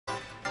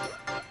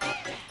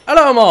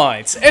Hello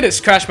mates, it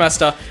is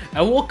Crashmaster,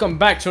 and welcome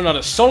back to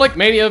another Sonic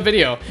Mania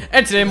video.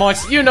 And today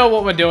mates, you know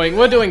what we're doing.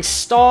 We're doing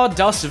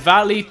Stardust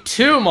Valley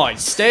 2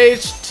 mates,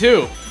 stage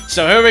 2.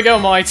 So here we go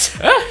mates.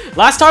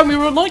 Last time we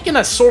were like in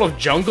a sort of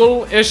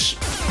jungle-ish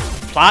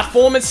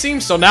platform it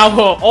seems. So now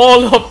we're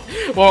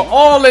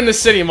all in the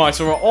city mates,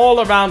 so we're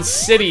all around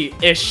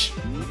city-ish.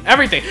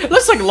 Everything. It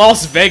looks like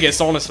Las Vegas,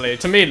 honestly.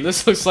 To me,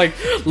 this looks like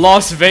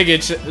Las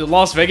Vegas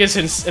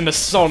in the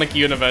Sonic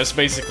universe,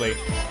 basically.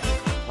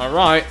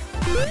 Alright.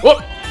 Whoop!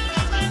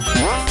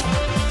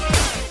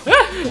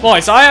 Boy,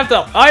 so I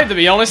have to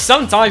be honest,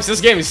 sometimes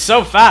this game is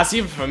so fast,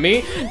 even for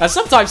me, that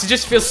sometimes it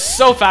just feels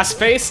so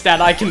fast-paced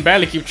that I can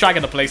barely keep track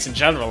of the place in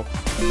general.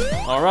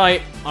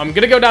 Alright, I'm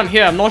gonna go down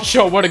here, I'm not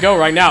sure where to go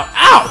right now.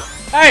 Ow!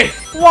 Hey,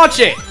 watch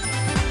it!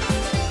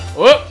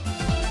 Whoop!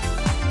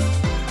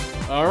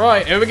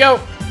 Alright, here we go.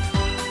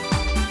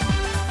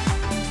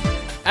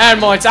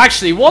 And mates,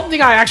 actually, one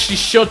thing I actually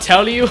should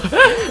tell you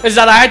is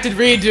that I had to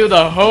redo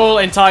the whole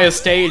entire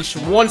stage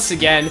once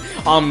again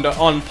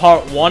on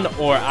part 1,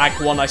 or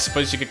act 1 I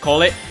suppose you could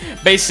call it.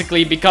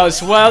 Basically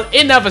because, well,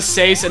 it never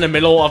saves in the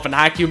middle of an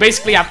act. You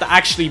basically have to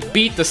actually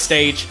beat the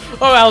stage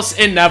or else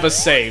it never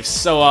saves.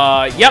 So,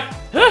 yep.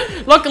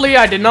 Luckily,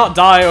 I did not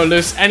die or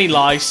lose any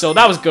lives, so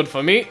that was good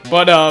for me.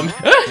 But,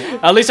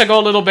 at least I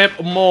got a little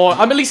bit more,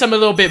 at least I'm a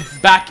little bit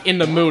back in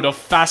the mood of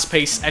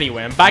fast-paced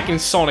anyway. I'm back in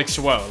Sonic's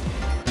world.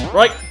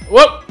 Right,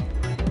 whoop!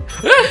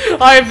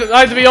 I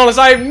have to be honest,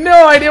 I have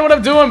no idea what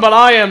I'm doing, but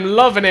I am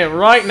loving it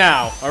right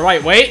now.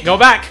 Alright, wait, go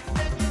back.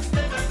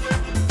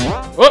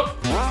 Whoop!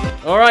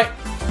 Alright.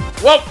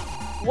 Whoop!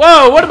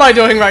 Whoa, what am I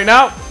doing right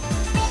now?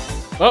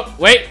 Oh,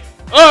 wait.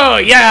 Oh,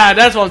 yeah,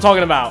 that's what I'm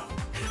talking about.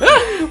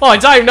 Oh, I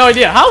have no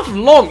idea. How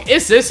long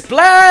is this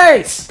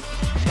place?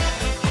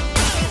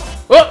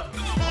 Whoop!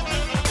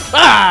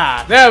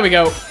 Ah, there we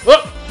go.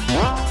 Whoop!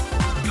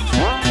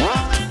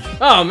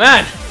 Oh,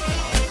 man.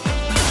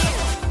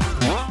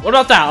 What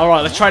about that?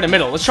 Alright, let's try the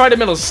middle. Let's try the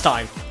middle this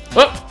time.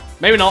 Oh,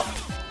 maybe not.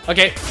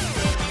 Okay.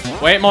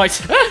 Wait,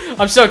 mates.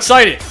 I'm so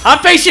excited.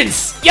 Have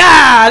patience!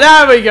 Yeah,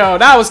 there we go.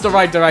 That was the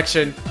right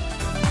direction.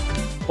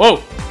 Whoa.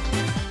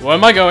 Where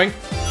am I going?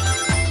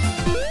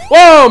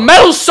 Whoa,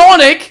 Metal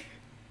Sonic!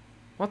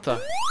 What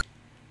the?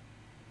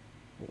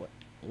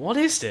 What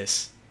is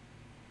this?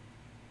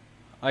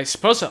 I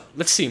suppose...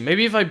 let's see.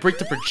 Maybe if I break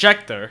the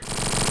projector.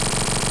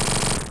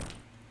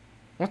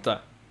 What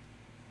the?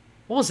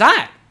 What was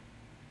that?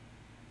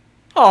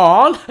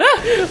 Oh,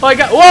 I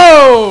got.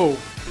 Whoa!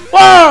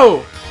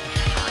 Whoa!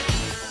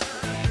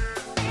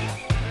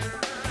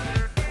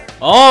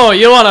 Oh,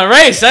 you want a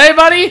race, eh,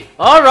 buddy?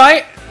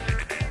 Alright.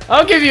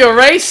 I'll give you a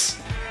race.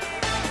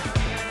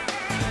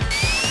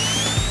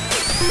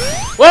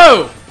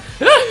 Whoa!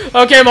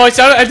 Okay, Mike,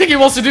 I think he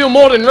wants to do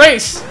more than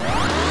race.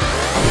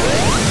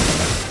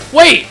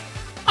 Wait!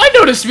 I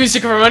know this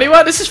music from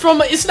anywhere. This is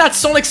from. Isn't that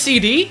Sonic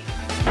CD?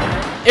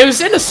 It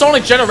was in the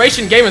Sonic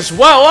Generation game as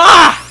well.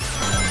 Ah!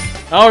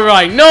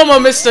 Alright, no more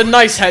Mr.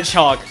 Nice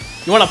Hedgehog.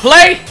 You wanna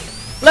play?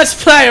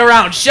 Let's play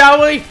around, shall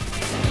we?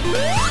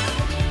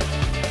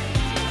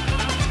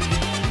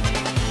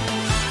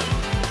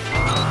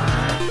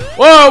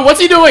 Whoa,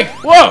 what's he doing?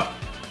 Whoa!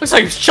 Looks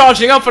like he's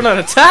charging up for an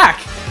attack.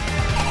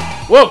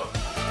 Whoa.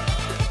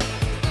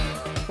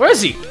 Where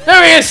is he?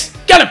 There he is!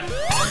 Get him!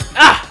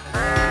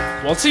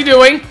 Ah! What's he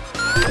doing?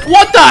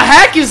 What the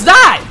heck is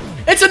that?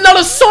 It's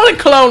another Sonic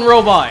clone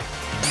robot!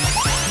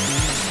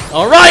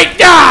 Alright!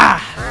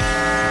 Ah!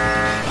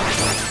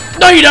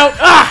 No, you don't!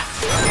 Ah!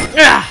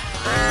 Ah!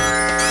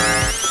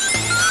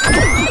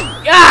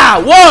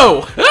 Ah!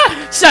 Whoa!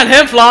 Sent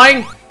him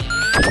flying!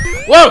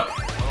 Whoa!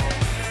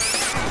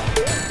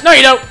 No,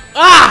 you don't!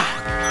 Ah!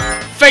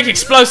 Fake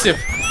explosive!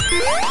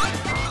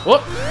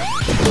 Whoop!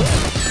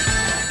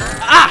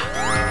 Ah!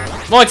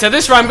 Right, at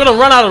this rate, I'm gonna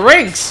run out of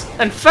rings!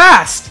 And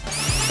fast!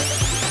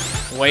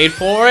 Wait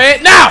for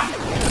it! Now!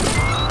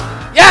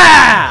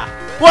 Yeah!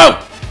 Whoa!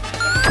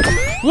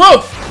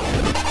 Whoa!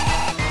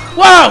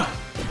 Whoa!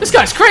 This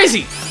guy's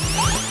crazy!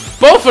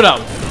 Both of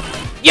them!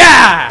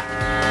 Yeah!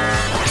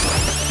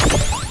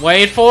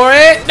 Wait for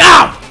it!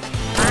 Now!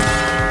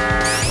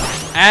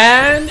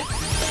 And...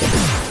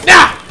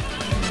 now!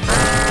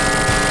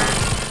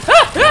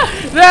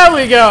 There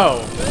we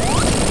go!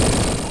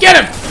 Get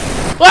him!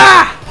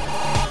 Ah!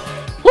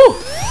 Woo!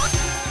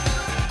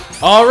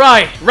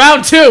 Alright,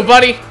 round 2,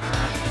 buddy!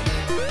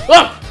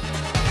 Whoa!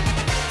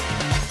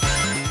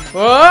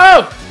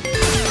 Whoa!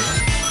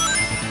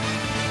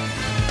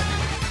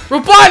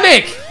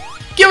 Robotnik!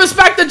 Give us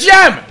back the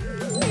gem!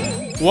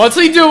 What's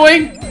he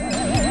doing?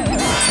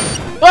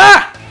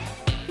 Ah!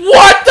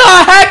 What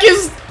the heck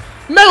is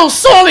Metal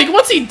Sonic?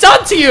 What's he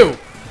done to you?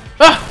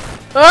 Ah!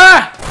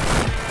 Ah!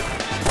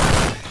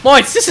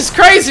 Moits, this is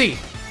crazy!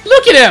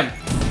 Look at him!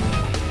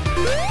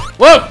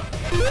 Whoa!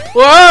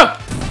 Whoa!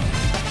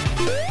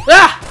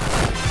 Ah!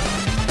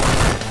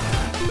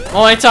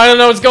 Moits, I don't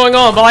know what's going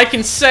on, but I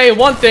can say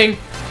one thing.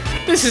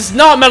 This is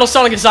not Metal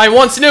Sonic as I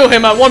once knew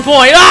him at one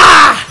point.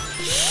 Ah!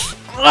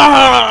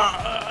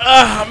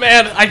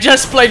 Man, I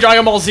just played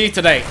Dragon Ball Z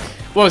today.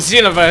 Whoa,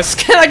 Xenoverse.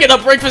 Can I get a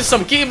break for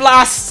some key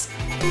blasts?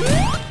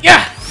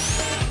 Yeah!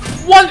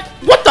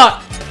 What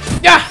the?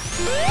 Yeah!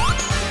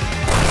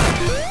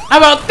 How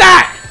about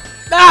that?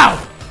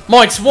 Ow!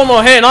 Moits, one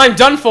more hit and I'm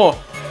done for.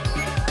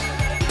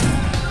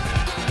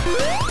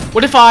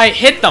 What if I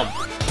hit them?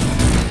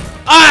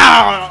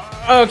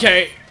 Ah!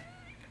 Okay.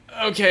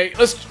 Okay,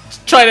 let's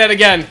try that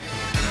again.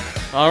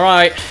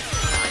 Alright.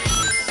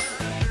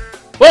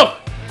 Whoa!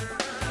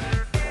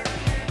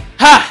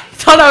 Ha!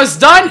 Thought I was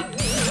done?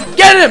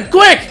 Get him!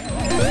 Quick!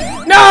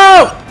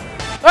 No!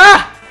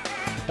 Ah!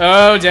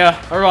 Oh dear.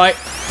 Alright.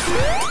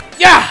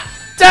 Yeah!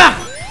 Damn!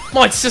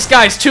 Moits, this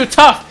guy's too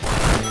tough.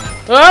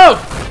 Oh!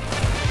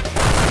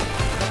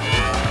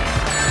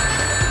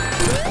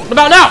 What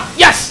about now?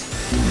 Yes!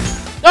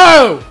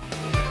 Oh!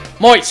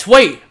 Moits,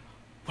 wait.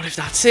 What if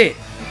that's it?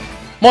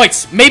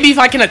 Moits, maybe if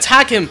I can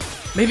attack him.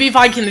 Maybe if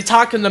I can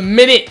attack him the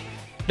minute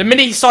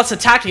he starts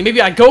attacking,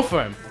 maybe I go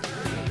for him.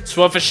 It's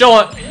worth a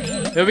shot.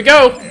 Here we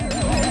go.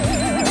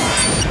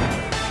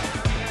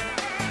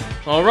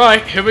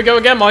 Alright, here we go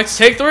again, Moits.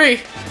 Take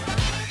 3.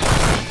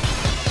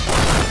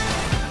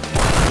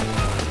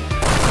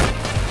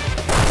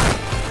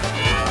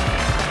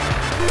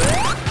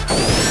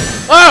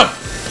 Oh!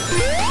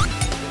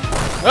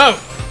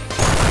 Oh!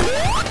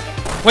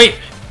 Wait,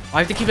 I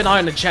have to keep an eye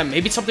on the gem.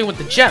 Maybe it's something with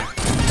the gem.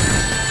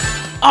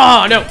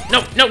 Oh, no,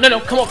 no, no, no, no.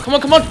 Come on, come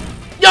on, come on.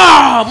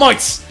 Yeah,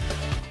 Moits!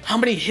 How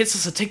many hits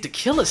does it take to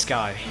kill this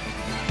guy?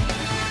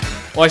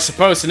 Well, I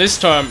suppose in this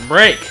turn,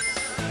 break.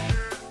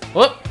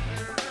 Whoop.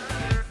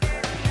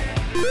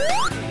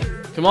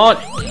 Come on.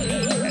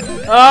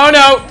 Oh,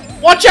 no.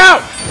 Watch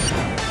out!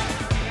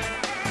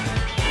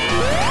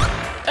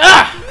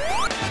 Ah!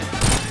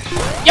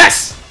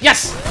 Yes!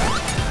 Yes!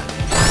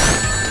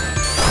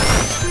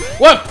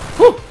 Whoa!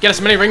 Whew. Get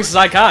as many rings as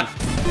I can.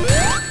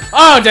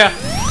 Oh, dear.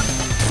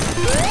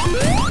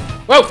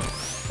 Whoa!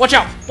 Watch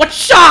out!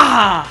 Watch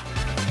out!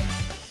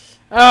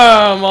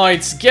 Oh my,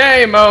 it's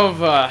game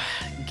over.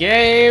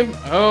 Game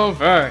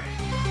over.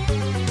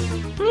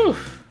 Whew.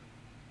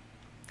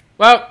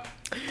 Well,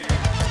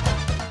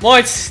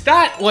 Moits,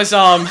 that was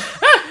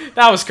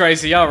that was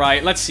crazy.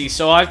 Alright, let's see.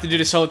 So I have to do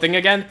this whole thing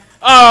again.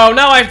 Oh,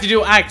 now I have to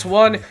do Act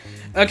 1.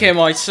 Okay,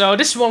 Moits, so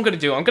this is what I'm gonna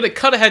do. I'm gonna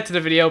cut ahead to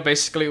the video,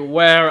 basically,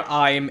 where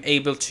I'm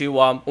able to,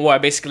 where I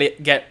basically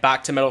get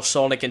back to Metal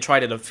Sonic and try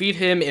to defeat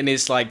him in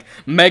his, like,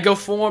 Mega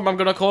form, I'm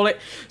gonna call it.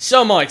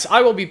 So, Moits,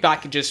 I will be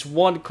back in just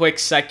one quick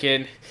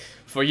second.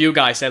 For you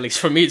guys, at least.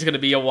 For me, it's gonna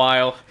be a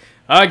while.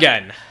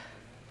 Again.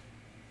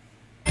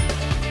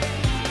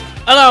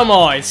 Hello,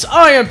 Moits.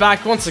 I am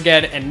back once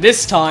again, and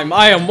this time,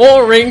 I have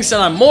more rings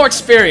and I'm more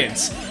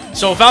experienced.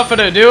 So, without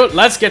further ado,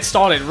 let's get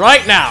started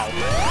right now.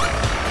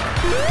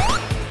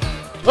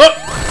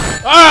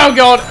 Oh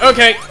god,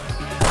 okay.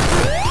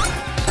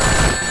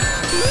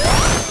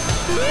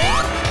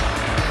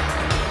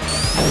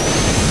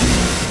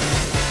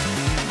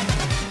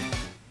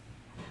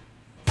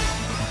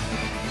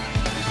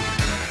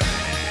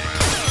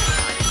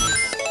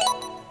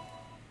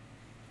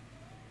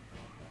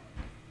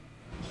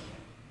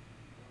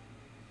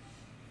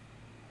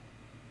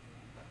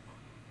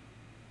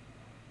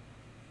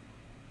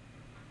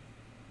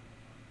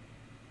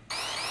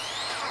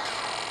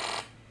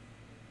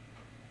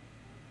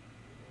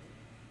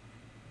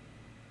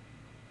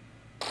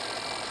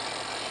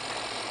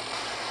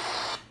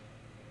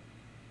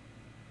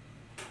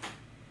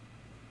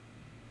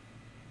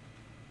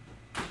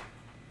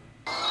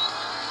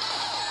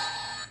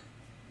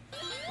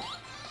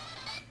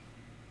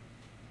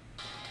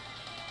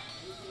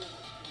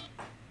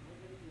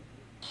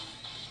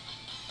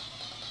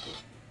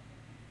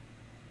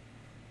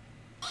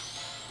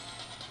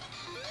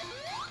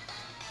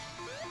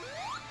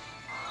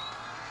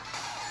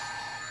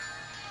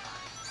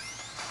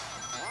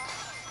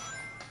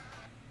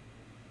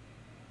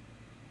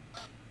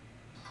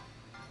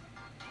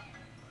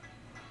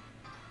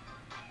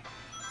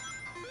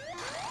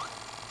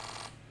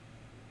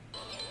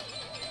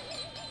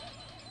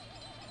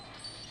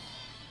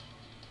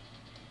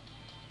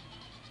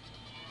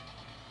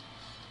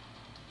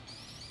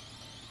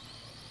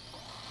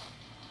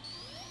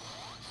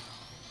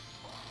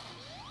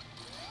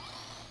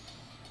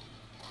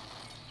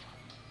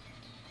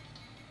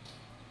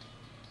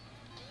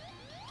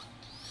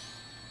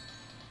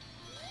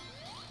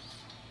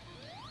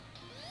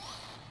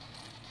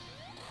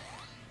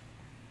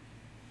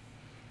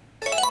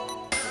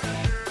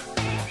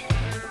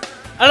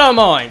 Hello,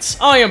 Moits.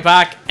 I am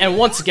back, and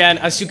once again,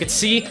 as you can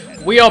see,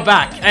 we are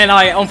back. And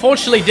I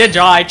unfortunately did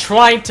die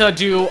trying to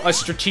do a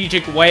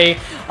strategic way.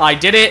 I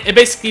did it. It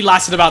basically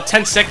lasted about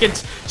 10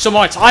 seconds. So,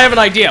 Moits, I have an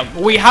idea.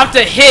 We have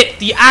to hit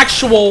the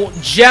actual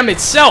gem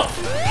itself.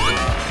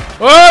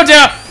 Oh,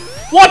 dear.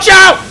 Watch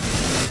out!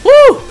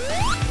 Woo!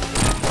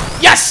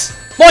 Yes!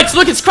 Moits,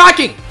 look, it's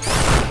cracking!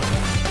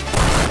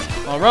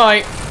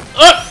 Alright.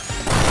 Up!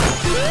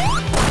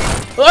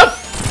 Up!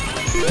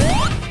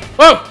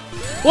 Whoa!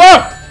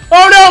 Whoa!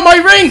 Oh no, my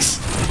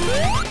rings!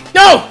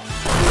 No!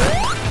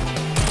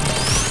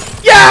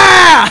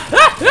 Yeah!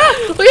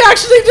 We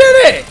actually did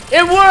it!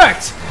 It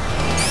worked!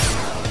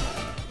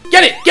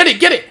 Get it! Get it!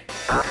 Get it!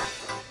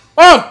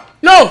 Oh!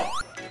 No!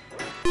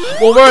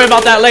 We'll worry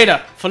about that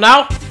later. For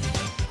now,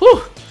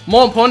 whew,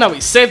 more important that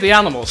we save the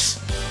animals.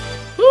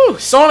 Whew,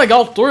 Sonic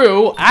got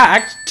through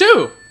Act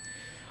 2.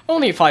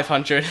 Only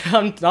 500.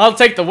 I'll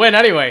take the win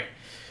anyway.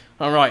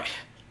 Alright.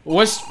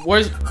 Where's...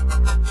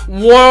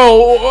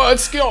 Whoa!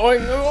 What's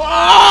going...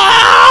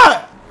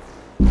 Ah!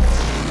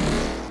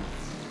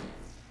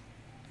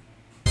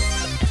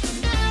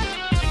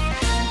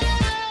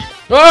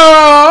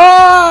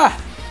 Ah!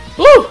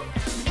 Woo!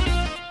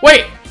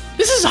 Wait,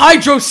 this is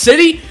Hydro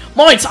City?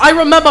 Mites, I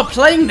remember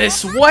playing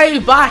this way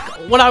back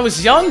when I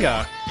was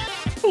younger.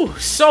 Ooh,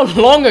 so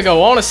long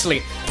ago,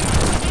 honestly.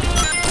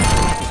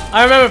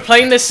 I remember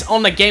playing this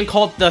on the game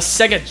called the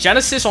Sega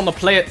Genesis on the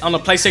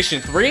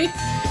PlayStation 3.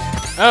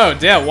 Oh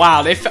dear,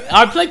 wow.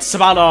 I played this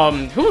about,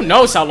 who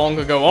knows how long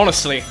ago,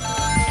 honestly.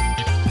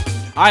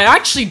 I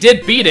actually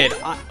did beat it.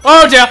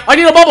 Oh dear, I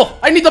need a bubble!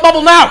 I need the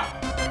bubble now!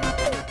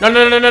 No.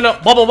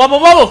 Bubble, bubble,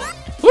 bubble!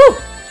 Woo!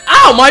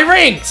 Ow, my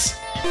rings!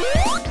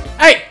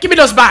 Hey, give me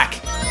those back!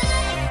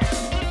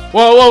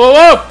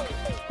 Whoa!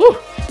 Woo!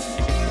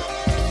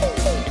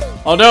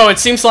 Although, it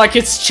seems like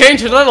it's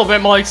changed a little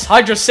bit, Mike.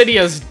 Hydro City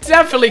has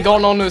definitely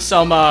gone on with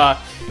some,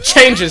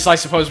 changes, I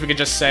suppose we could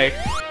just say.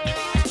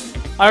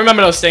 I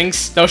remember those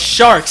things. Those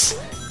sharks.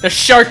 The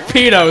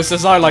sharkpedos,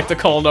 as I like to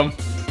call them.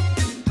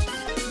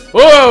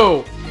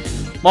 Whoa!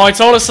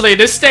 Mike, honestly,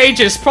 this stage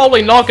is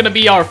probably not going to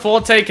be our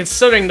forte,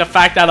 considering the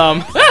fact that,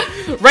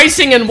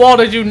 racing and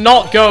water do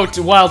not go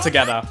too well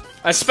together.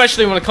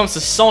 Especially when it comes to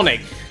Sonic.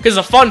 Because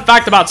a fun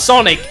fact about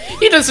Sonic,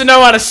 he doesn't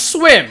know how to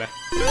swim.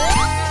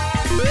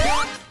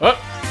 Oh.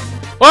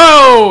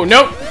 Whoa!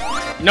 Nope.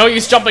 No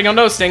use jumping on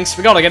those things.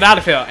 We gotta get out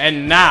of here.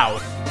 And now.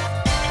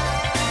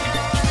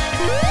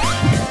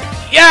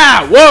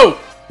 Yeah! Whoa!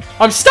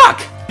 I'm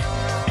stuck!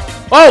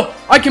 Oh!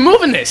 I can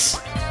move in this!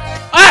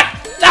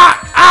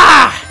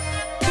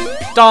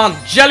 Darn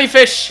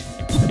jellyfish!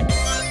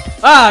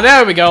 Ah,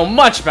 there we go.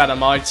 Much better,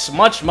 mates.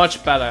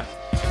 Much better.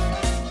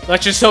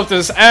 Let's just hope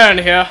there's air in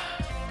here.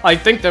 I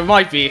think there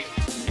might be.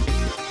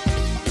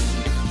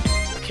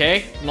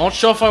 Okay, not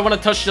sure if I want to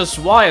touch those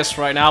wires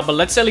right now, but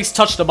let's at least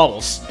touch the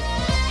bubbles.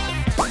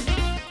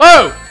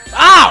 Oh!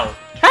 Ow!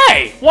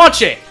 Hey!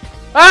 Watch it!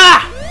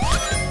 Ah!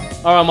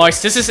 Alright,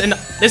 Mice, this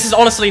is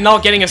honestly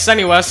not getting us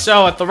anywhere,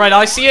 so at the rate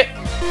I see it,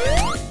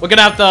 we're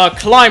gonna have to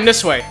climb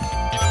this way.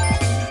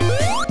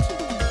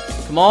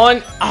 Come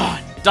on.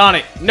 Ah, darn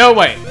it. No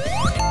way.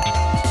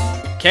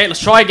 Okay,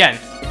 let's try again.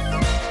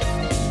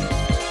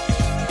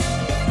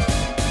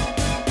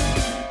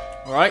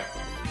 Alright.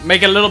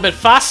 Make it a little bit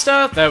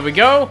faster. There we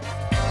go.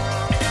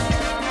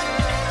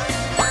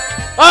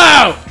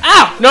 Oh!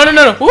 Ow!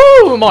 No.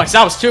 Woo! Mice,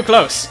 that was too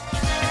close.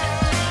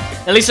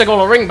 At least I got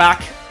a ring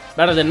back.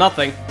 Better than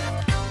nothing.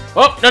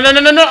 Oh, no.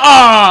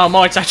 Ah,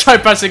 Mice, I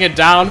tried pressing it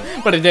down,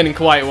 but it didn't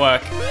quite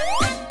work.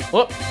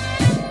 Whoop.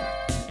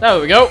 There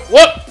we go.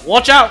 Whoop!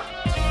 Watch out!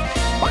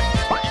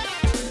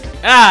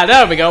 Ah,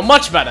 there we go.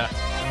 Much better.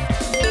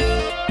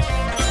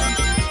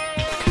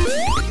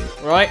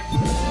 Right.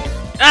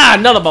 Ah,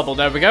 another bubble.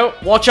 There we go.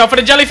 Watch out for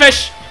the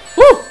jellyfish.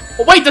 Woo!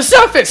 Oh, wait, the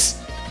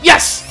surface!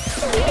 Yes!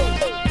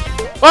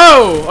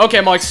 Whoa!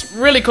 Okay, Mike's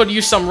really could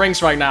use some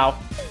rings right now.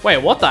 Wait,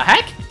 what the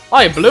heck?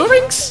 Oh, blue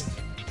rings?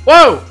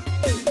 Whoa!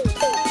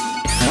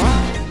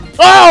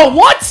 Oh,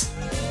 what?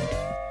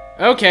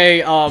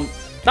 Okay,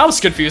 that was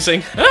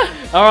confusing.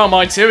 Alright,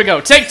 Mike, here we go.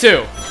 Take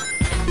two.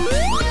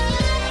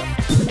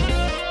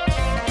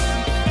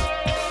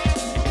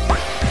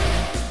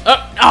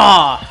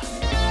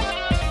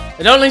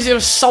 It only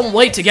gives some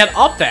way to get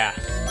up there.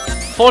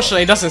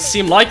 Fortunately, it doesn't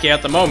seem like it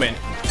at the moment.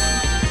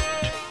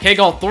 Okay,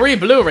 got 3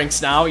 blue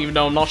rings now, even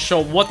though I'm not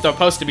sure what they're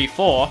supposed to be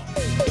for.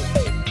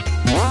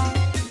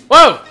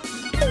 Whoa!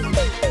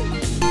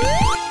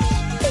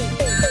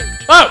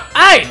 Oh,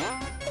 hey!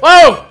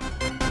 Whoa!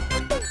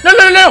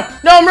 No,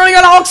 I'm running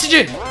out of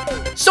oxygen!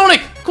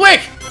 Sonic,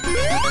 quick!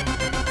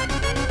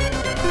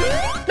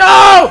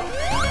 No!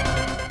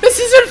 This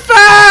isn't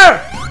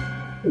fair!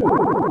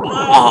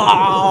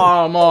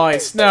 Oh,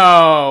 Moist,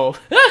 no.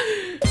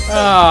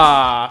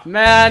 Ah,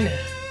 man.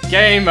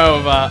 Game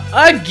over.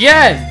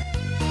 Again!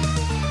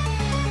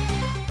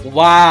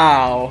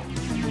 Wow.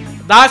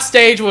 That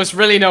stage was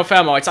really no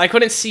fair, Moist. I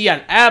couldn't see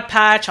an air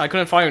patch, I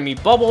couldn't find any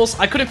bubbles,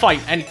 I couldn't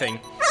find anything.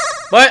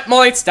 But,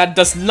 Moist, that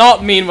does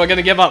not mean we're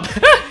gonna give up.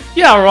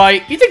 Yeah,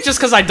 right. You think just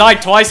because I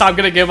died twice, I'm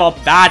gonna give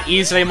up that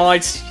easily,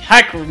 Moist?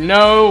 Heck,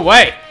 no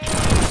way.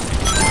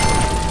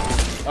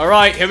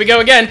 Alright, here we go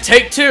again.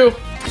 Take 2.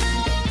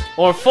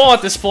 Or 4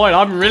 at this point,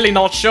 I'm really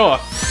not sure.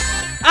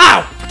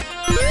 Ow!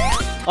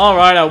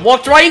 Alright, I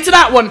walked right into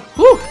that one.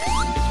 Whew!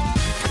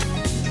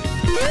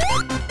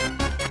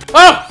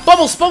 Oh!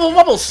 Bubbles!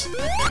 Bubbles!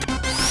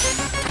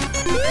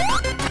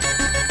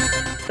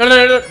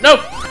 No!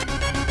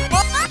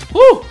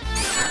 Whew!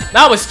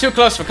 That was too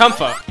close for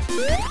comfort.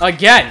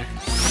 Again.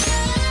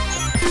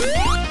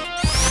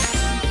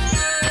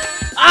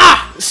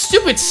 Ah!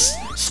 Stupid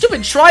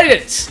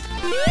tridents!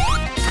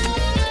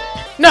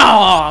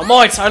 No,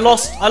 Moit, I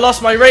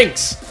lost my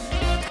rings.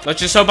 Let's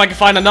just hope I can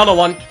find another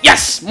one.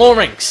 Yes! More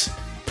rings.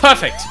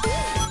 Perfect.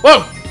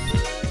 Whoa!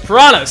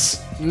 Piranhas.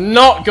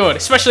 Not good,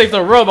 especially if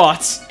they're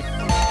robots.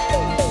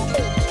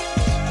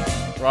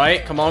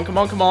 Right, come on, come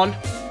on, come on.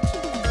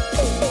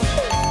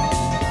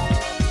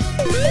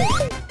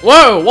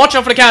 Whoa! Watch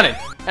out for the cannon.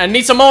 And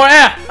need some more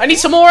air. I need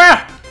some more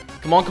air.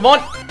 Come on, come on.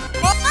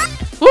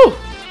 Woo!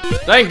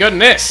 Thank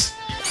goodness.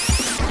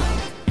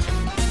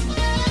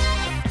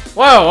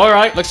 Whoa,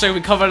 alright. Looks like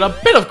we covered a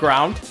bit of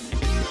ground.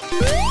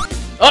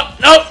 Oh,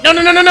 no, no,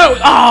 no, no, no, no.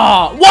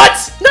 Ah,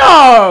 what?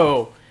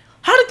 No!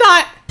 How did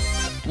that...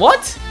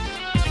 What?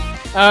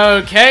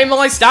 Okay,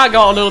 my stat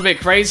got a little bit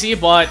crazy,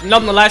 but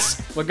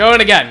nonetheless, we're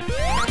going again.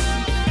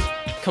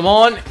 Come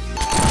on.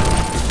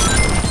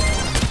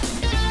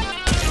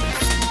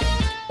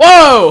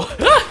 Whoa!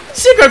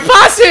 Secret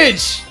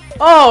passage!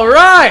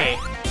 Alright!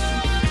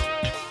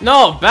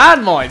 Not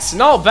bad, mods.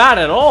 Not bad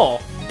at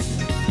all.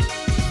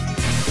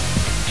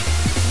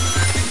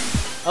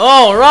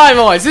 Alright,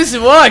 mods. This is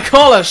what I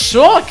call a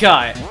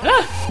shortcut.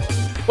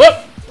 Whoop!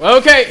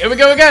 Okay, here we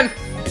go again.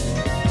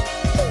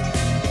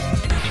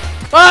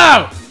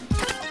 Wow!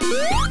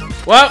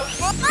 Well,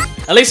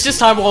 at least this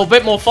time we're a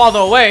bit more farther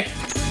away.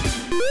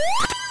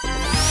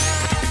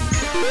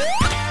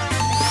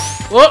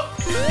 Whoop!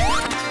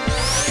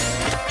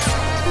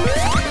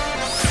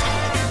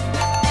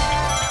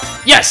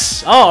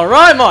 Yes!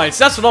 Alright, mates,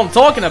 that's what I'm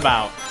talking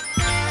about.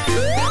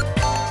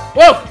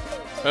 Whoa!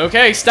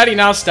 Okay, steady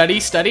now, steady,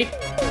 steady.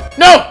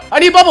 No! I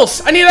need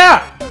bubbles! I need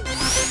air!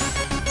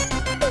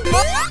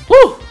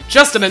 Woo!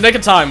 Just in the nick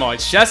of time,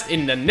 mates. Just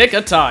in the nick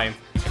of time.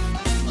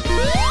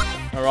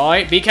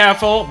 Alright, be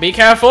careful, be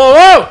careful.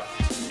 Whoa!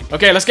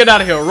 Okay, let's get out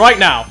of here right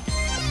now.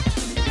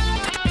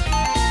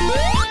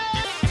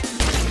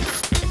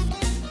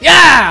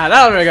 Yeah!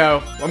 There we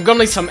go. I'm gonna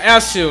need some air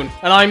soon.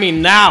 And I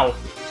mean now.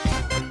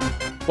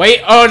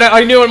 Wait, oh no,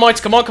 I knew it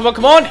might. Come on, come on,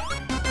 come on!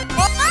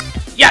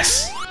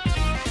 Yes!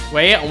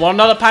 Wait, I want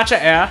another patch of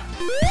air.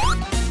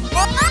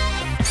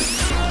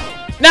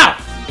 Now!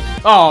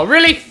 Oh,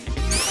 really?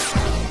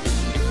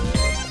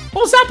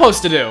 What was that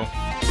supposed to do?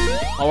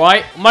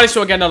 Alright, might as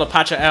well get another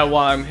patch of air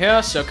while I'm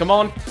here, so come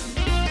on.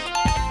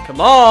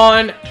 Come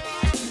on!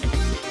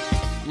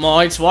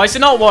 Might, why is it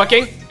not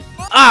working?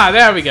 Ah,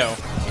 there we go.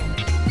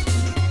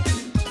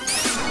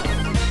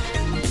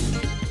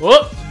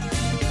 Whoop!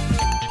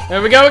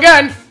 There we go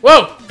again!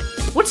 Whoa!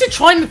 What's it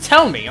trying to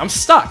tell me? I'm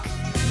stuck.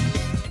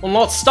 Well,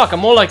 not stuck,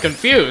 I'm more like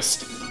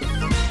confused.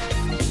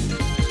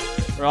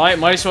 Right,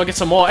 might as well get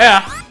some more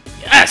air.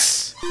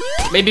 Yes!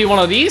 Maybe one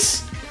of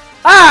these?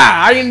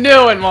 Ah! I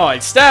knew it,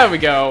 mods. There we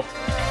go.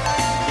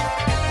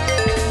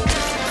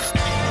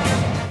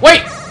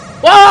 Wait!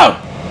 Whoa!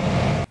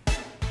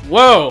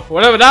 Whoa,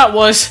 whatever that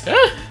was.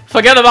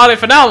 Forget about it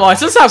for now,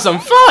 mods. Let's have some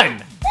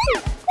fun!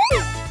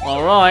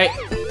 Alright.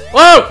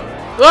 Whoa!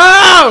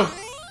 Whoa!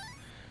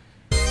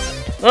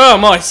 Oh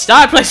my,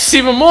 that place is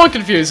even more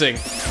confusing.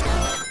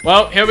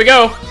 Well, here we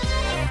go.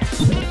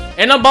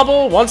 In a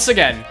bubble once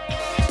again.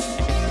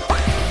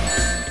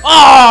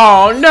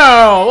 Oh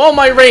no! All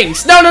my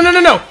rings! No, no, no, no,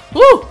 no!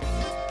 Woo!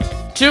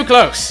 Too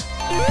close.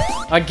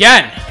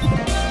 Again.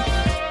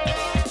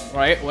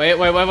 Right, wait,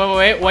 wait, wait, wait,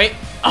 wait, wait.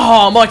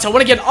 Oh, Mike, I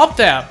want to get up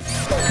there.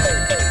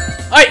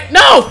 Hey,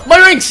 no! My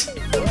rings!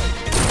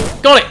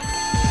 Got it.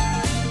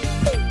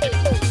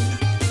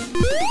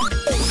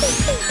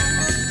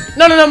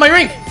 No, no, no, my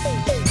ring!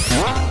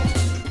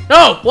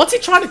 No! What's he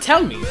trying to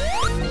tell me?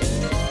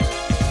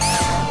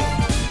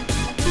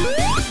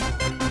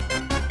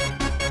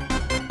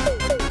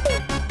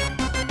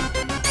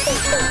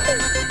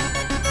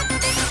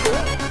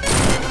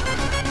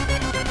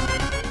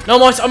 No,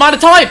 Mike, I'm out of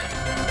time!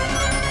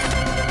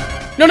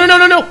 No, no, no,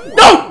 no, no!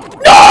 No!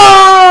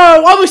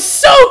 No! I was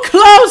so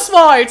close,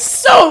 Mike!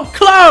 So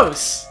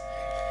close!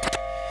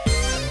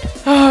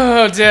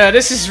 Oh dear,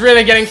 this is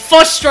really getting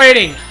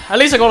frustrating! At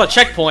least I got a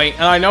checkpoint,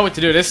 and I know what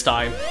to do this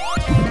time.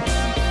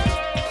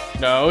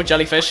 No,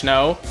 jellyfish,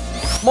 no.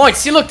 Mike,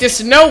 see, look,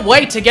 there's no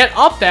way to get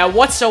up there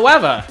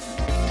whatsoever.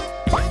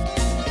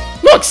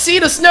 Look, see,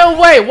 there's no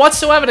way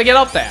whatsoever to get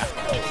up there.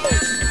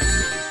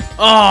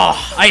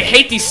 Oh, I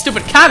hate these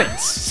stupid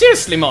cannons.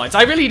 Seriously, Mike,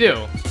 I really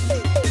do.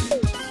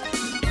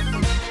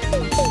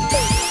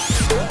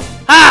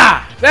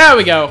 Ah! There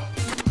we go.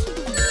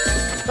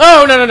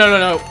 Oh, no, no, no, no,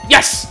 no.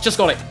 Yes! Just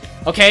got it.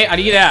 Okay, I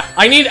need air.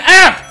 I need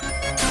air!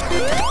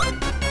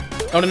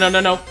 Oh, no, no, no,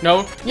 no,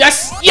 no.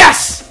 Yes!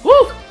 Yes!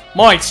 Woo!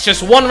 Mites,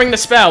 just one ring to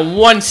spare,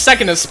 1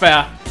 second to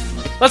spare.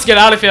 Let's get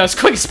out of here as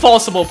quick as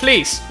possible,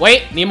 please.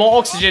 Wait, need more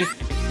oxygen.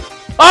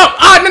 Oh!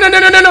 Ah! No, no, no,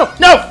 no, no, no!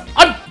 No!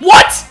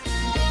 What?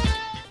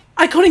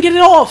 I couldn't get it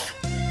off!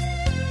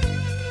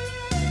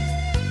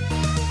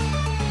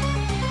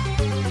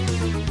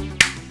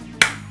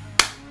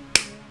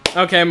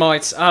 Okay,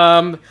 mates,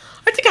 I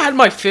think I had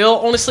my fill,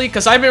 honestly,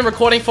 because I've been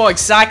recording for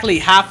exactly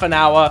half an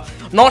hour.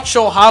 Not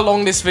sure how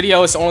long this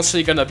video is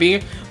honestly gonna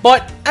be.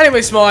 But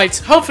anyways, mates,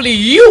 hopefully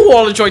you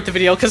all enjoyed the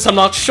video, because I'm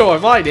not sure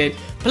if I did.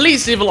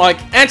 Please leave a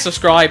like and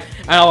subscribe,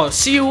 and I'll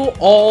see you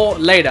all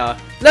later.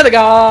 Later,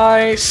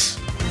 guys!